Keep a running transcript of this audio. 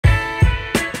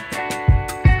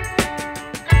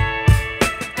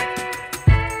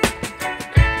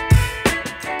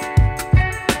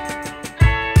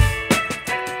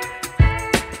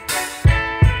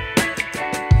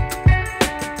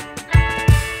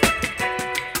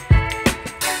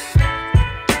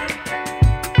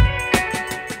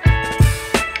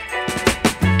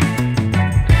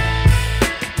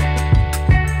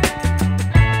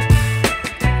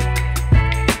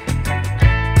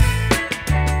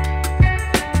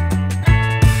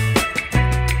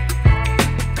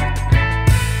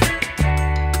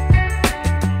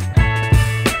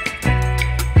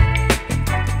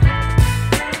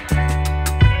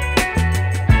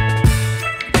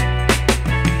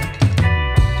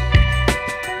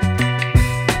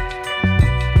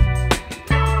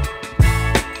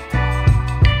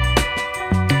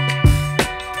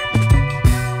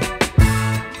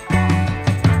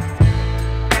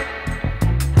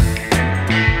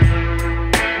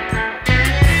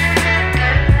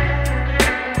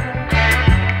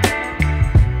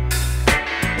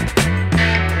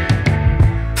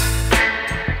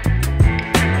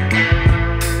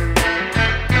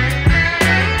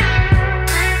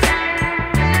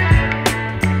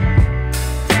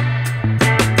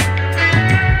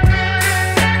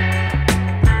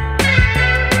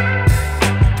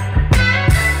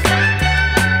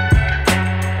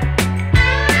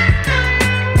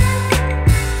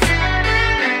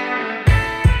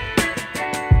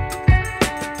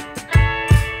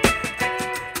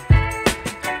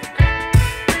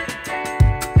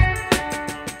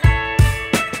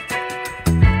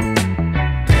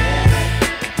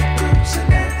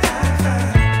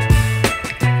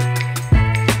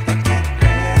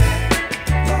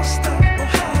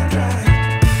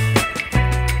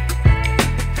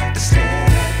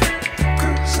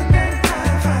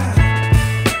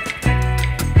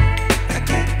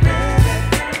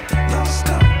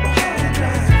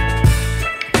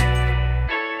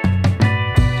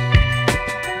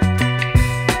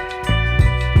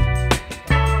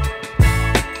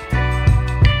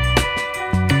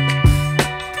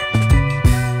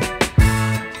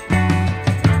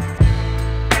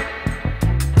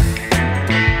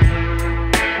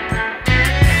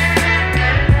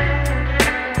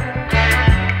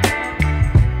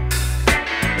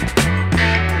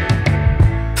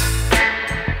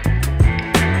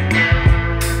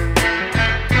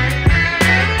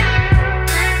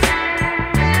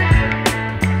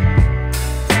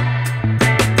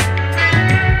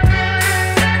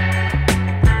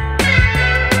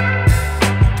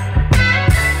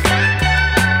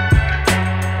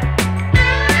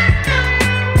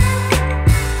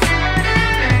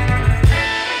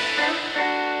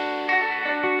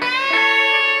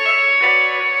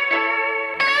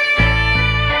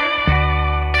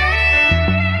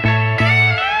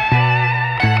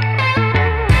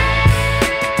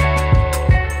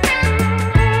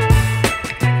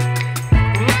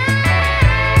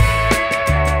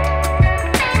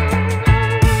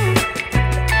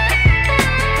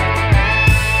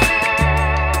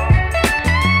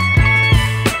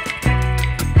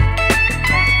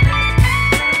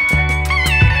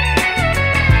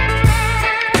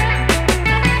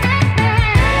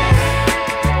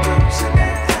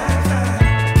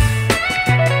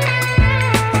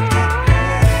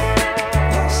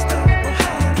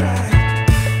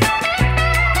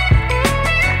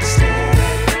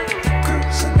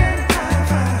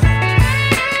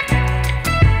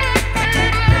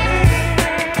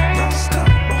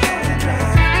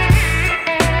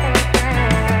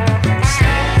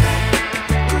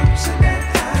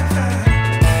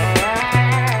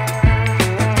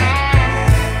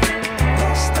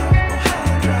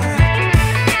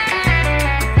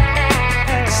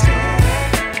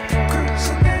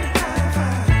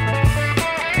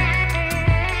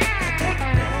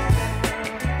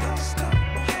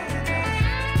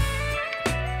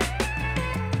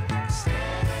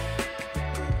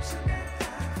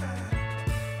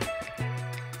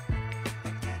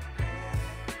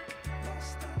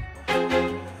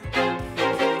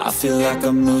I feel like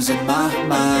I'm losing my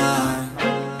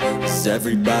mind. Is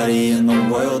everybody in the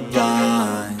world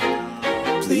blind?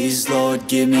 Please, Lord,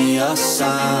 give me a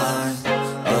sign,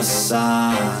 a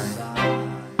sign.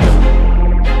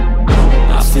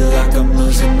 I feel like I'm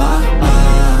losing my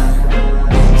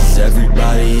mind. Is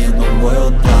everybody in the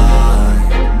world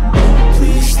blind?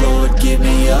 Please, Lord, give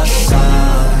me a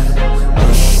sign,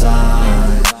 a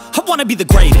sign. I wanna be the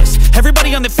greatest.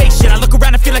 Everybody on the fake shit. I look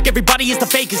around and feel like everybody is the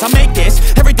fakest. I make this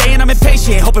every day and I'm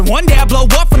impatient, hoping one day I blow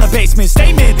up from the basement.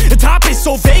 Statement, the top is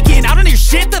so vacant. I don't hear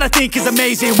shit that I think is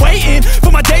amazing. Waiting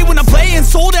for my day when I'm playing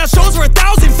sold out shows for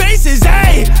 1,000 faces.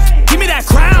 Hey, give me that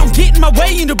crown, get in my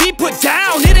way and to be put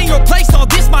down. It ain't your place, all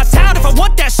this my town. If I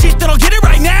want that shit, then I'll get it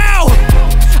right now.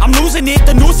 I'm losing it,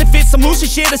 the noose it fits. I'm losing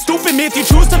shit, a stupid myth. You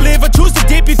choose to live or choose to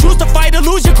dip. You choose to fight or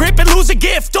lose your grip and lose a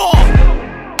gift.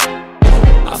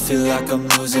 I feel like I'm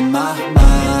losing my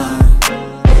mind.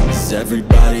 Is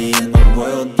everybody in the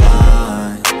world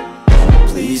blind?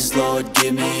 Please, Lord,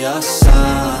 give me a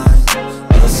sign,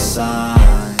 a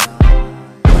sign.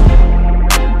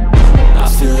 I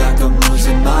feel like I'm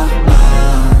losing my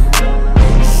mind.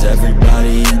 Is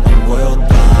everybody in the world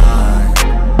blind?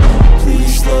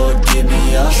 Please, Lord, give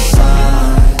me a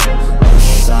sign, a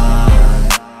sign.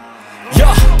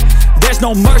 Yeah. There's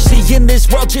no mercy in this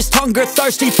world, just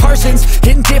hunger-thirsty persons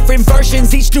in different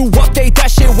versions, each new update,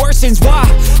 that shit worsens. Why?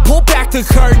 Pull back the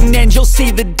curtain and you'll see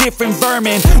the different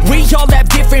vermin. We all have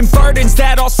different burdens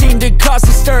that all seem to cause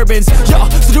disturbance. Yo,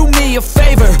 so do me a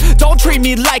favor, don't treat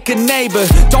me like a neighbor.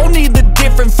 Don't need the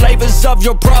different flavors of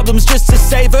your problems just to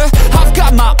savor. I've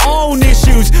got my own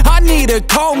issues, I need a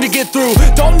comb to get through.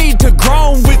 Don't need to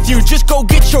groan with you, just go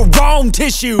get your own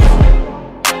tissue.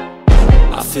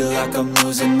 I feel like I'm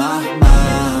losing my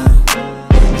mind.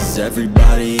 Is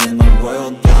everybody in the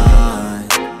world blind?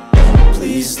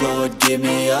 Please, Lord, give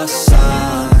me a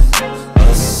sign,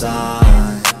 a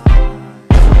sign.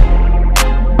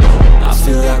 I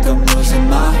feel like I'm losing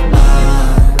my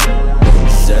mind.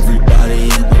 Is everybody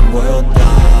in the world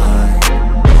blind?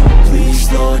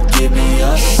 Please, Lord, give me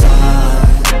a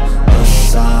sign, a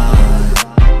sign.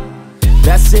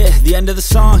 That's it, the end of the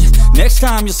song. Next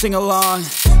time you'll sing along.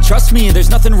 Trust me, there's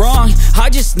nothing wrong. I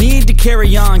just need to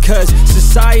carry on, cause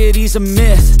society's a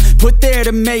myth put there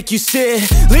to make you sit.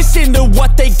 Listen to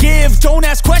what they give. Don't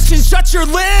ask questions, shut your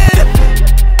lid.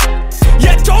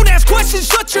 Yeah, don't ask questions,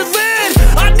 shut your lid.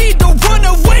 I need to run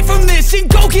away from this and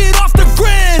go get off the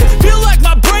grid. Feel like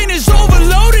my brain is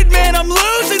overloaded, man, I'm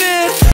losing